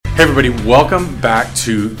Hey everybody, welcome back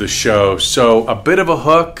to the show. So a bit of a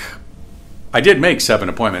hook. I did make 7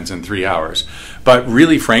 appointments in 3 hours, but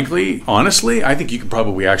really, frankly, honestly, I think you can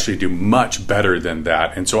probably actually do much better than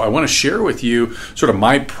that. And so I want to share with you sort of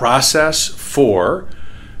my process for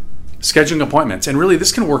scheduling appointments. And really,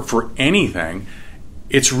 this can work for anything.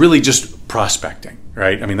 It's really just prospecting,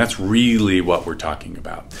 right? I mean, that's really what we're talking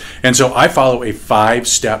about. And so I follow a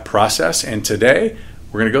 5-step process, and today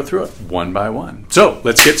we're going to go through it one by one. So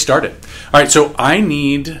let's get started. All right, so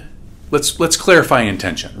let's clarify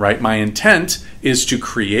intention, right? My intent is to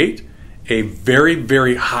create a very,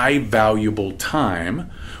 very high valuable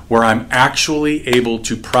time where I'm actually able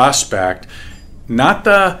to prospect, not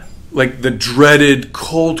the dreaded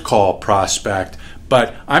cold call prospect,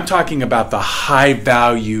 but I'm talking about the high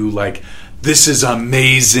value, like, this is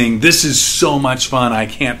amazing, this is so much fun, I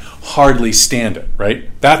can't hardly stand it, right?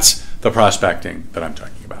 That's the prospecting that I'm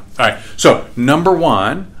talking about. All right, so number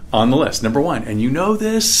one on the list, and you know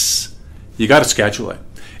this, you got to schedule it.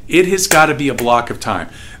 It has got to be a block of time.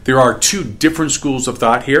 There are 2 different schools of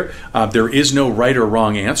thought here. There is no right or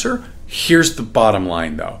wrong answer. Here's the bottom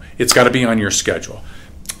line, though. It's got to be on your schedule.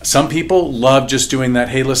 Some people love just doing that.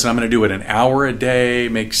 Hey, listen, I'm going to do it an hour a day,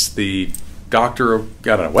 makes the doctor, I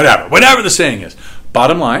don't know, whatever the saying is.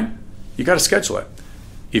 Bottom line, you got to schedule it.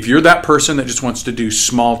 If you're that person that just wants to do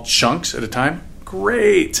small chunks at a time,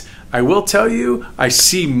 great. I will tell you, I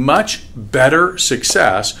see much better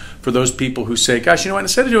success for those people who say, gosh, you know what,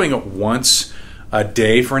 instead of doing it once a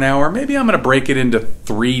day for an hour, maybe I'm going to break it into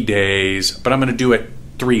 3 days, but I'm going to do it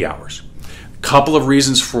 3 hours. Couple of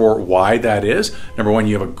reasons for why that is. Number one,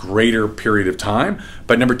 you have a greater period of time.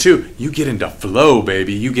 But number 2, you get into flow,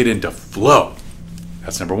 baby. You get into flow.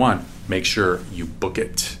 That's number 1. Make sure you book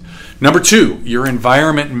it. Number 2, your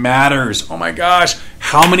environment matters. Oh my gosh,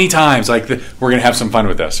 how many times? We're going to have some fun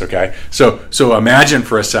with this, okay? So imagine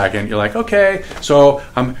for a second, you're like, okay, so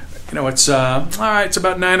it's all right, it's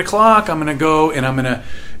about 9 o'clock. I'm going to go and I'm going to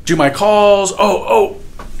do my calls. Oh,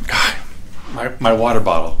 God. My water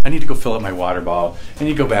bottle. I need to go fill up my water bottle. And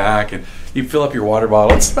you go back and you fill up your water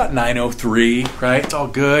bottle. It's about 9:03, right? It's all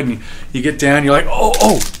good. And you get down. You're like,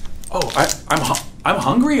 I'm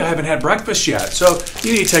hungry. I haven't had breakfast yet. So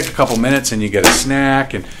you need to take a couple minutes and you get a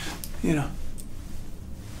snack. And am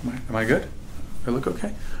I good? Do I look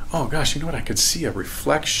okay? Oh gosh, you know what? I could see a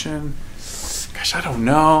reflection. Gosh, I don't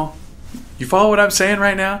know. You follow what I'm saying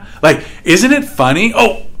right now? Like, isn't it funny?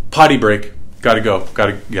 Oh, potty break. Gotta go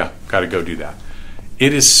do that.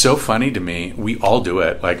 It is so funny to me. We all do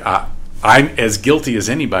it. Like, I'm as guilty as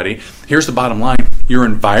anybody. Here's the bottom line. Your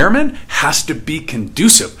environment has to be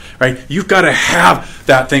conducive, right? You've got to have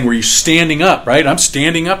that thing where you're standing up, right? I'm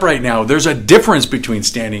standing up right now. There's a difference between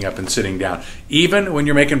standing up and sitting down, even when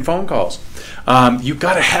you're making phone calls. You've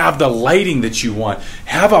got to have the lighting that you want.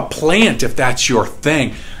 Have a plant if that's your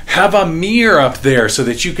thing. Have a mirror up there so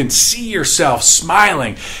that you can see yourself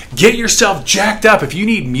smiling. Get yourself jacked up. If you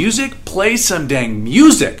need music, play some dang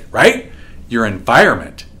music, right? Your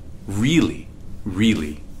environment really,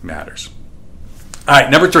 really matters. All right,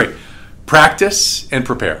 number 3, practice and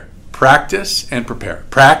prepare. Practice and prepare.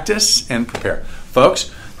 Practice and prepare.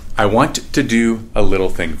 Folks, I want to do a little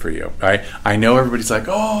thing for you, all right? I know everybody's like,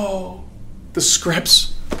 oh, the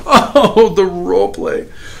scripts. Oh, the role play.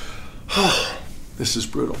 Oh, this is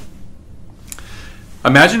brutal.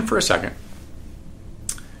 Imagine for a second,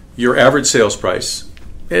 your average sales price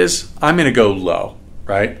is, I'm going to go low,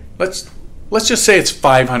 right? Let's just say it's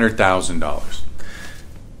 $500,000.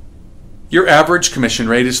 Your average commission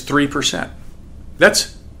rate is 3%.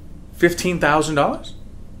 That's $15,000.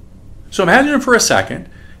 So imagine for a second,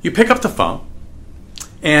 you pick up the phone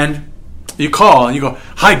and you call and you go,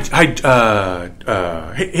 hey,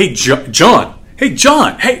 John. Hey,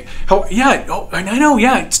 John. Hey, I know.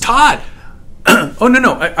 Yeah, it's Todd. Oh,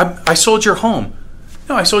 no. I sold your home.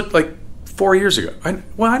 No, I sold like 4 years ago.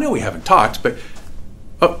 I know we haven't talked, but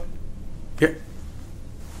yeah.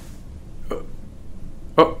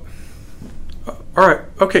 All right.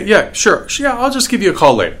 Okay. Yeah. Sure. Yeah. I'll just give you a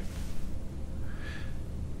call later.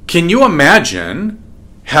 Can you imagine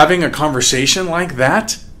having a conversation like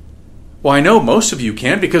that? Well, I know most of you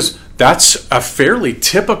can, because that's a fairly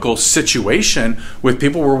typical situation with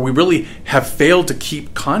people where we really have failed to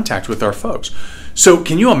keep contact with our folks. So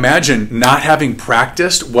can you imagine not having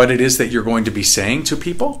practiced what it is that you're going to be saying to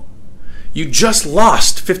people? You just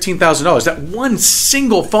lost $15,000. That one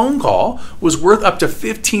single phone call was worth up to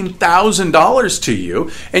 $15,000 to you,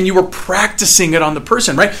 and you were practicing it on the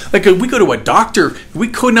person, right? Like, if we go to a doctor, we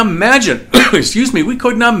couldn't imagine, we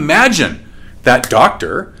couldn't imagine that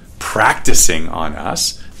doctor practicing on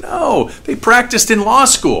us. No, they practiced in law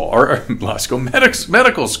school or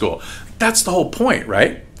medical school. That's the whole point,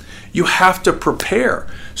 right? You have to prepare.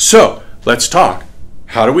 So let's talk.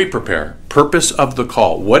 How do we prepare? Purpose of the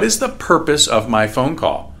call. What is the purpose of my phone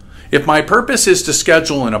call? If my purpose is to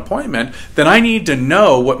schedule an appointment, then I need to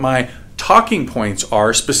know what my talking points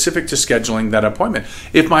are specific to scheduling that appointment.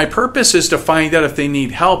 If my purpose is to find out if they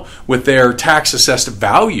need help with their tax assessed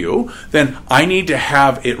value, then I need to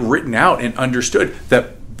have it written out and understood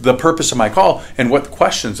that the purpose of my call and what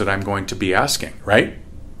questions that I'm going to be asking, right?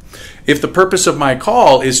 If the purpose of my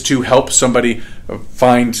call is to help somebody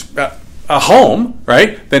find a home,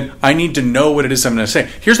 right, then I need to know what it is I'm going to say.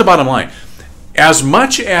 Here's the bottom line. As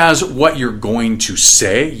much as what you're going to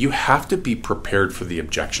say, you have to be prepared for the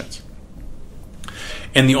objections.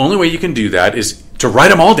 And the only way you can do that is to write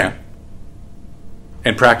them all down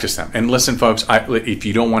and practice them. And listen, folks, if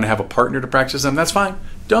you don't want to have a partner to practice them, that's fine.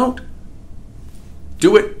 Don't.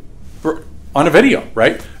 Do it on a video,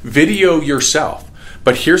 right? Video yourself.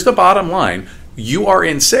 But here's the bottom line. You are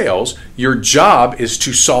in sales. Your job is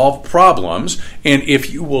to solve problems. And if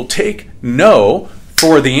you will take no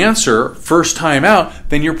for the answer first time out,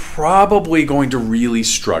 then you're probably going to really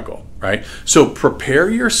struggle, right? So prepare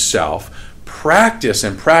yourself. Practice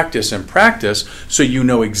and practice and practice so you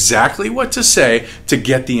know exactly what to say to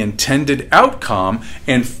get the intended outcome,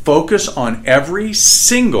 and focus on every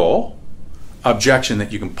single objection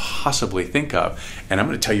that you can possibly think of. And I'm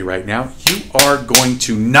going to tell you right now, you are going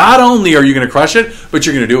to, not only are you going to crush it, but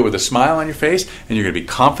you're going to do it with a smile on your face, and you're going to be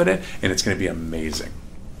confident, and it's going to be amazing.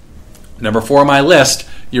 Number 4 on my list,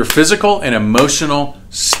 your physical and emotional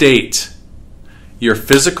state. Your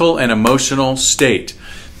physical and emotional state.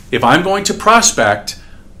 If I'm going to prospect,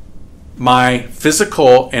 my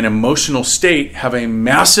physical and emotional state have a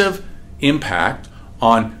massive impact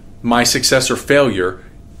on my success or failure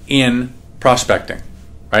in prospecting,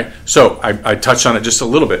 right? So I touched on it just a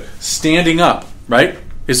little bit. Standing up, right,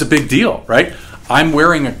 is a big deal, right? I'm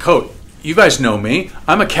wearing a coat. You guys know me.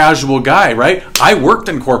 I'm a casual guy, right? I worked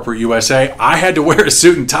in corporate USA. I had to wear a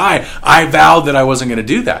suit and tie. I vowed that I wasn't going to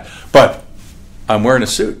do that. But I'm wearing a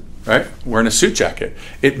suit. Right? Wearing a suit jacket.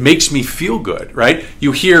 It makes me feel good, right?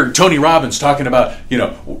 You hear Tony Robbins talking about,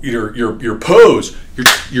 your pose.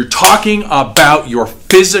 You're talking about your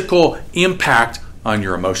physical impact on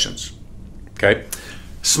your emotions. Okay?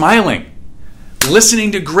 Smiling.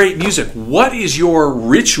 Listening to great music. What is your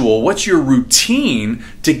ritual? What's your routine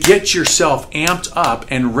to get yourself amped up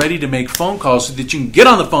and ready to make phone calls so that you can get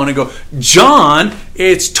on the phone and go, John,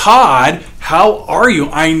 it's Todd. How are you?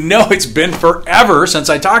 I know it's been forever since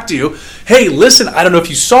I talked to you. Hey, listen, I don't know if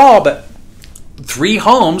you saw, but 3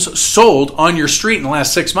 homes sold on your street in the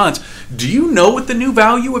last 6 months. Do you know what the new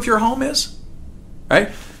value of your home is? Right?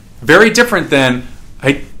 Very different than,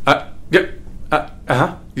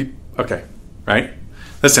 okay. Right?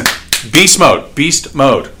 Listen, beast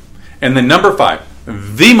mode. And then number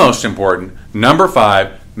 5, the most important, number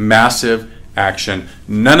 5, massive action.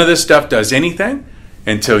 None of this stuff does anything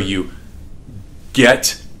until you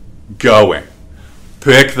get going.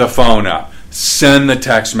 Pick the phone up, send the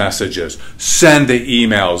text messages, send the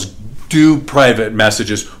emails, do private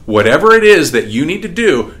messages. Whatever it is that you need to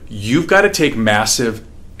do, you've got to take massive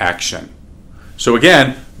action. So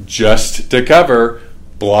again, just to cover,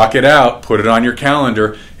 block it out, put it on your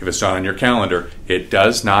calendar. If it's not on your calendar, it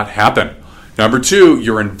does not happen. Number 2,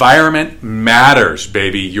 your environment matters,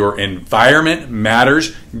 baby. Your environment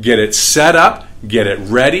matters. Get it set up, get it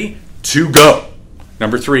ready to go.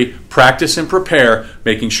 Number 3, practice and prepare,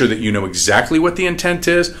 making sure that you know exactly what the intent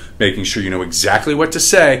is, making sure you know exactly what to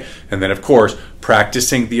say, and then, of course,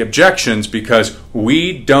 practicing the objections, because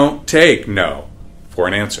we don't take no for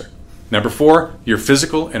an answer. Number 4, your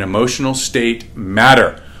physical and emotional state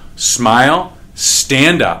matter. Smile,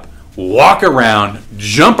 stand up, walk around,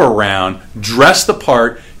 jump around, dress the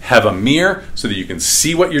part, have a mirror so that you can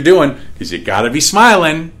see what you're doing, because you got to be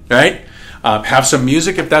smiling, right? Have some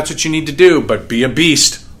music if that's what you need to do, but be a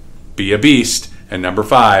beast. Be a beast. And number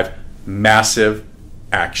 5, massive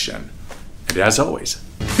action. And as always,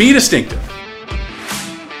 be distinctive.